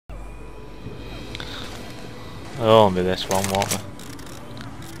It'll only be this one, won't it?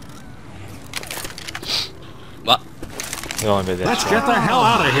 What? It'll only be this Let's one. get the hell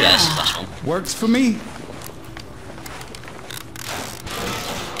out of here. Yeah, this is the last one. Works for me.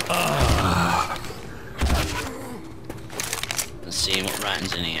 Let's see what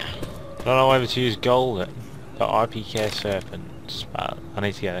writing's in here. I don't know whether to use golden. The RPK serpent spaz. I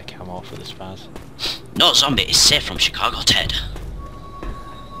need to get a camo for the spaz. No, zombie is safe from Chicago, Ted.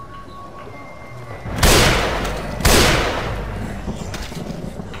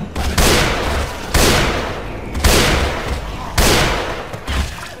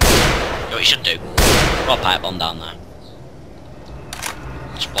 What you should do? Put a pipe bomb down there.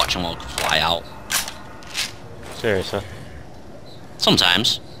 Just watch them all fly out. Seriously.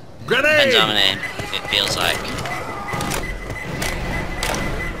 Sometimes. Grenade! Depends how many it feels like.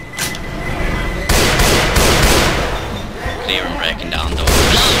 Clear and breaking down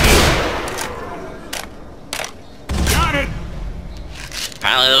doors. Got it!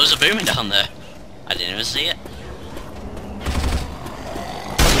 Apparently there was a booming down there. I didn't even see it.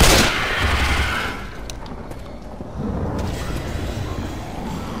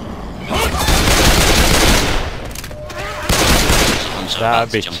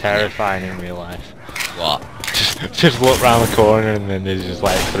 That'd be terrifying in real life. What? Just look round the corner and then there's just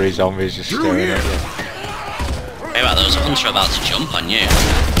like 3 zombies just staring at you. Hey, about those hunter about to jump on you.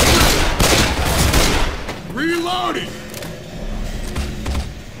 Reloading!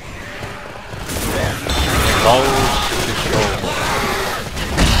 Balls control.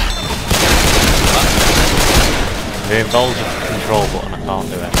 The involves the control button, I can't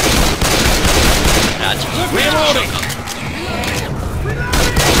do it. Reloading!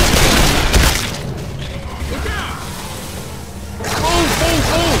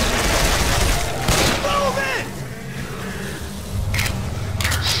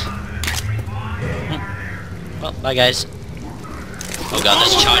 Well, bye guys. Oh god,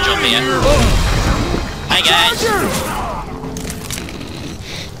 there's a charge up here. Hi guys!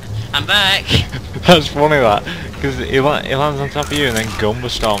 I'm back! That's funny that, because he lands on top of you and then Gumba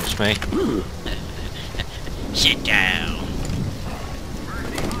stomps me. Sit down.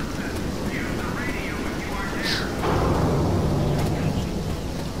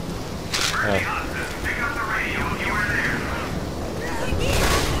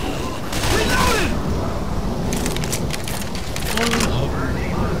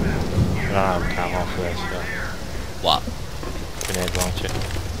 I don't have a camo for this, so. What? Grenade launcher.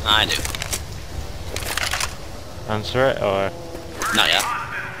 I do. Answer it, or...? Not yet.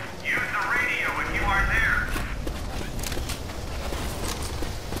 Use the radio if you are there.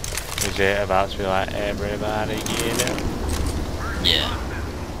 Is it about to be like, everybody get it? Yeah.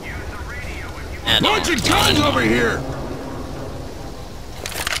 Launching guns over here!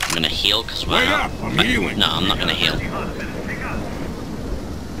 I'm gonna heal because Wait up, I'm healing. No, I'm not gonna heal.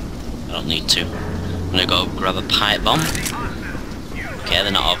 I don't need to. I'm gonna go grab a pipe bomb. Okay,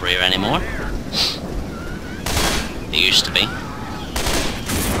 they're not over here anymore. They used to be.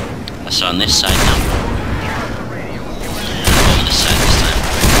 That's on this side now. Over this side this time.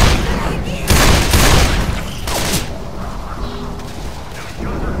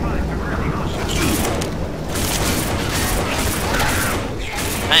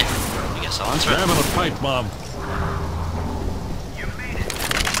 Right, I guess I'll answer it. Grabbing a pipe bomb.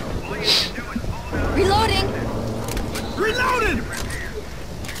 Reloading! Reloaded!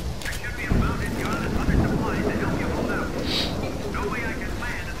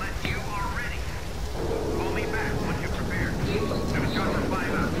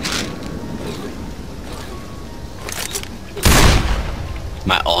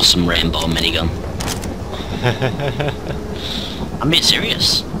 My awesome rainbow minigun. I'm being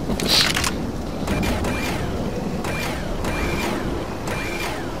serious.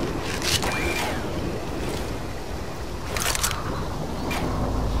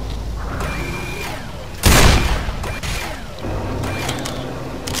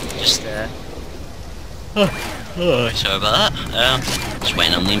 Just sorry about that. Just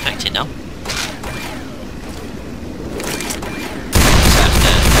waiting on the infected now.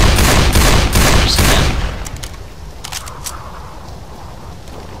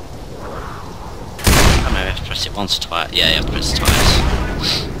 Press it once or twice. Yeah, you have to press it twice.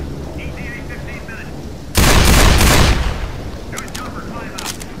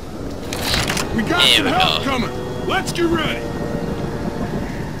 We got Here some we help go. coming. Let's get ready.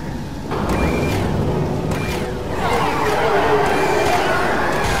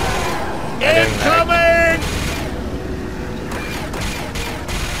 Incoming!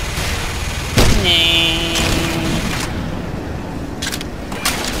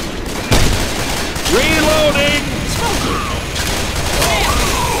 Reload! Reloading!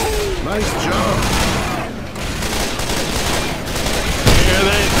 Nice job. Here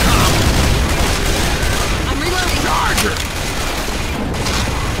they come. I'm reloading. Charger!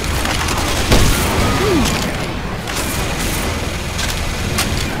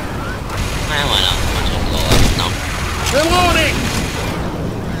 Why not? Might as well blow up. No. Reloading!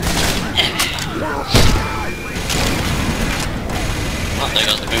 Oh, there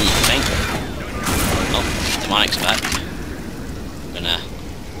goes the boom, I think. Oh, Demonic's back. I'm gonna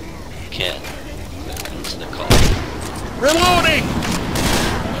get into the call. Reloading!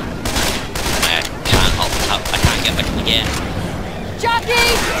 I can't hold the top. I can't get back in the game.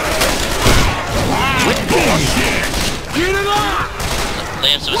 Jockey! Bullshit! Get it up!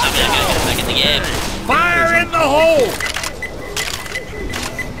 Players was happening, I gotta get back in the game. Fire in the hole!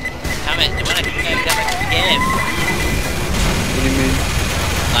 Damn it, when I can get back in the game. What do you mean?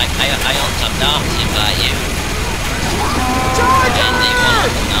 Like, I on top now to invite you. And they won't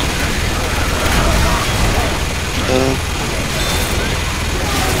open now.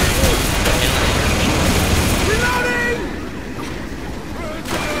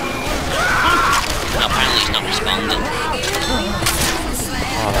 No, apparently he's not responding.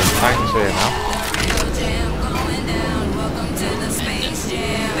 Oh, there's tanks here now.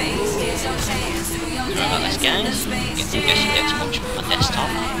 Alright, let's go. I guess you get to watch my desktop.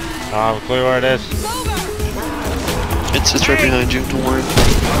 I have a clue where it is. It's right behind you, don't worry.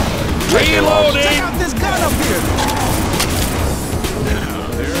 Reloading! Check out this gun up here!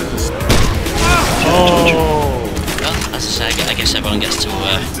 Oh! Well, as I say, I guess everyone gets to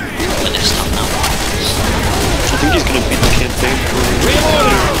my desktop now. I think he's gonna beat the campaign for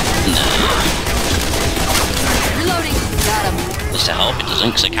Reloading! Got him. At least I hope it doesn't,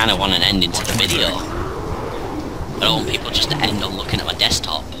 because I kind of want an ending to the video. I don't want people just to end on looking at my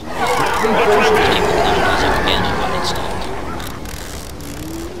desktop. People downloads every game I've got installed.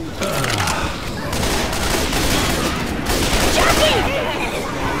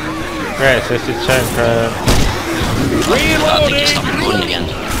 Great, so this is turn for... I think it stopped recording again.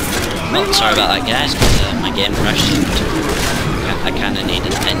 Well, sorry about that guys, because my game crashed. I kind of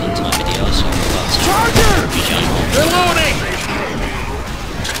needed an ending to my video, so I thought to rejoin. Reloading!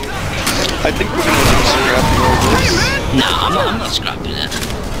 I think we're gonna have to scrap all this. No, I'm not scrapping it.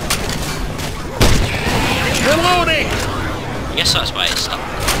 Reloading! I guess that's why it stopped.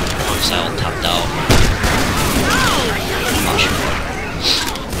 Once I tapped out. I'm not sure.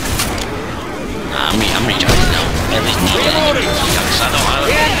 Nah, I'm rejoining now. I at least need it because I don't want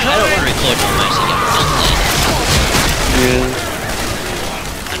to record my voice again. Yeah.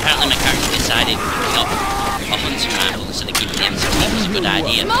 Apparently my character decided picking up off on some rifle instead of keeping the M16 was a good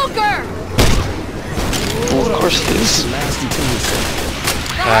idea. Smoker! Well, of course it is.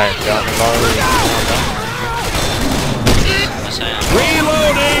 Alright, DarkNavari. Yes, I am.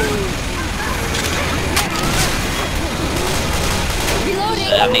 Reloading! Reloading!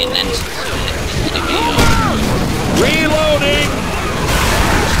 So I need an end to the video. Reloading!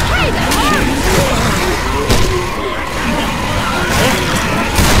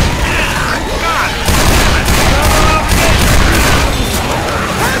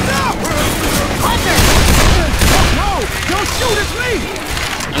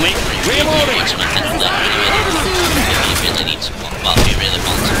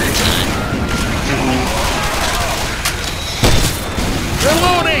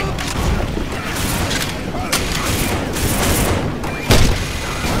 Reloading!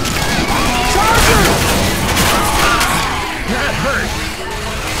 Charger! That hurt!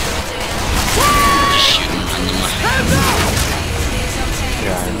 Just shooting randomly. Hands up!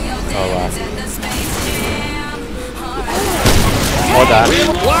 Yeah, alright. Or that.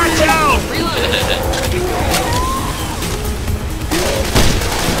 Watch out!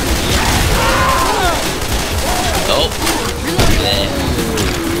 Oh! There.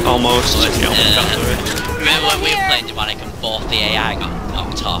 Almost. So it's, Yeah, almost got through it. remember when we were playing Demonic and both the AI got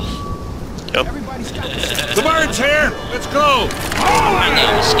knocked off? Yep. The bird's here! Let's go! Apparently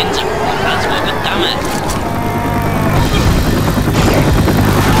all my skins are that's what, but damn it!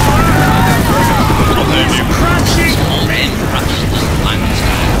 Crashing! All rain crashes doesn't land this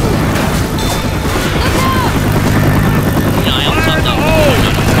time. You know, I also have that one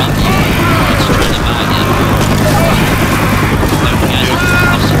problem. It's trying to buy it. Don't forget,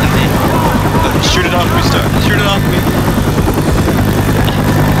 I've seen that in. Shoot it off me, Star. Shoot it off me.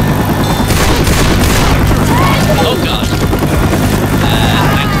 Oh god.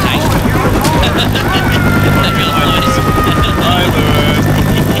 Thanks, tank. That real noise. Hi, Lewis.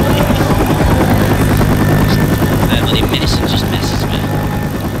 Bloody medicine just messes me.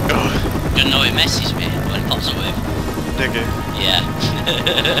 You know it messes me, but Diggy. Yeah.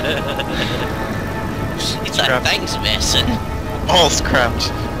 He's like, Crap. thanks, Mason. Oh, it's crapped.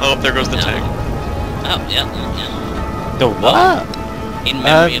 Oh, there goes the No. tank. Oh, yeah. The what? In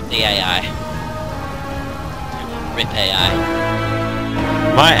memory of the AI. RIP AI.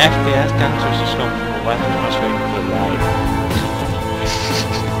 My FPS counter's just gone from the left and my screen to the right.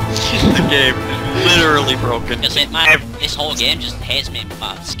 The game is literally broken. Because this whole game just hates me.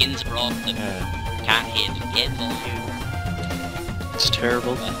 My skin's broken. Yeah. Can't hear the game volume. It's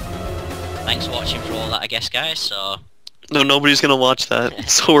terrible. Thanks for watching for all that, I guess, guys. So, No, nobody's gonna watch that.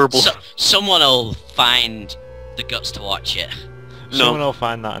 It's horrible. Someone will find the guts to watch it. Someone No. will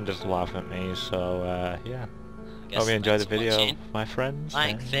find that and just laugh at me, so yeah. I guess Hope you enjoyed the thanks for video, watching. my friends.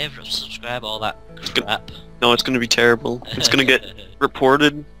 Like, and- favourite, subscribe, all that crap. No, it's gonna be terrible. It's gonna get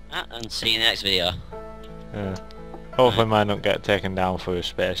reported. And see you in the next video. Yeah. Hopefully mine don't get taken down for a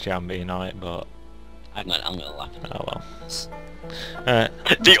Space Jam being on it, but I'm gonna laugh at it. oh well.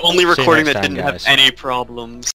 The only See you recording next that time, didn't have guys. any problems.